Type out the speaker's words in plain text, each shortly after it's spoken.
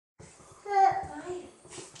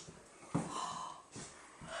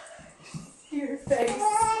face.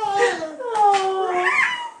 Oh,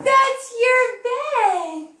 that's your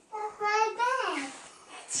bed. That's my bed.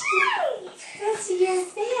 That's your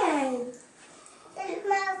bed. That's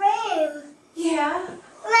my room. Yeah.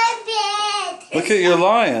 My bed. Look at your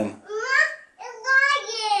lion. A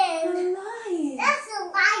lion. A lion. That's a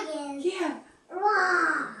lion. Yeah.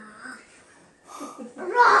 Roar.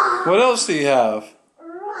 Roar. What else do you have?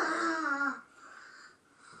 Roar.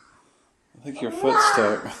 I think your foot's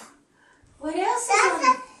stuck. What else is That's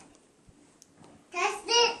on? that's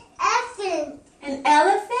the elephant. An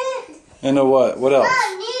elephant? And a what? What else?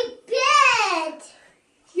 My new bed.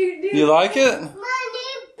 Your new You like it? My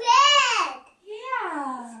new bed.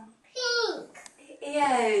 Yeah. Pink.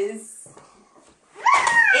 Yes.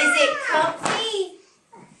 Is it comfy?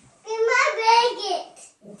 In my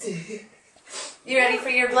blanket. You ready for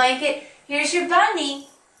your blanket? Here's your bunny.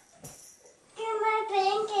 In my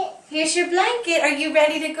blanket. Here's your blanket. Are you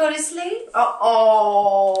ready to go to sleep?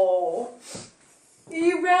 Uh-oh. Are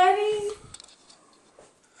you ready?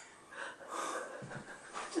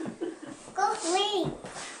 Go sleep.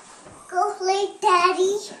 Go sleep,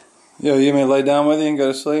 Daddy. Yeah, you may lay down with you and go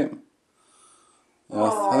to sleep? Yeah,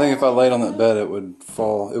 I think if I laid on that bed, it would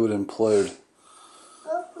fall. It would implode.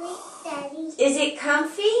 Go sleep, Daddy. Is it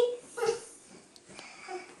comfy?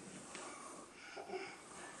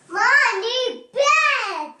 My new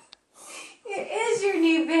bed. It is your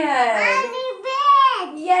new My bed. new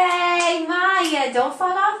bed. Yay, Maya. Don't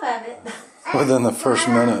fall off of it. Within the first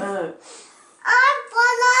minute. I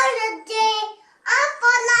fall off the day. I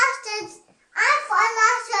fall off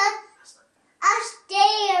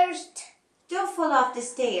stairs. Don't fall off the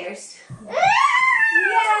stairs. Yay!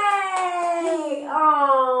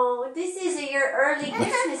 Oh, this is your early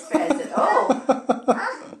Christmas present.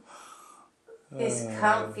 Oh, it's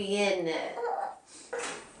comfy, isn't it?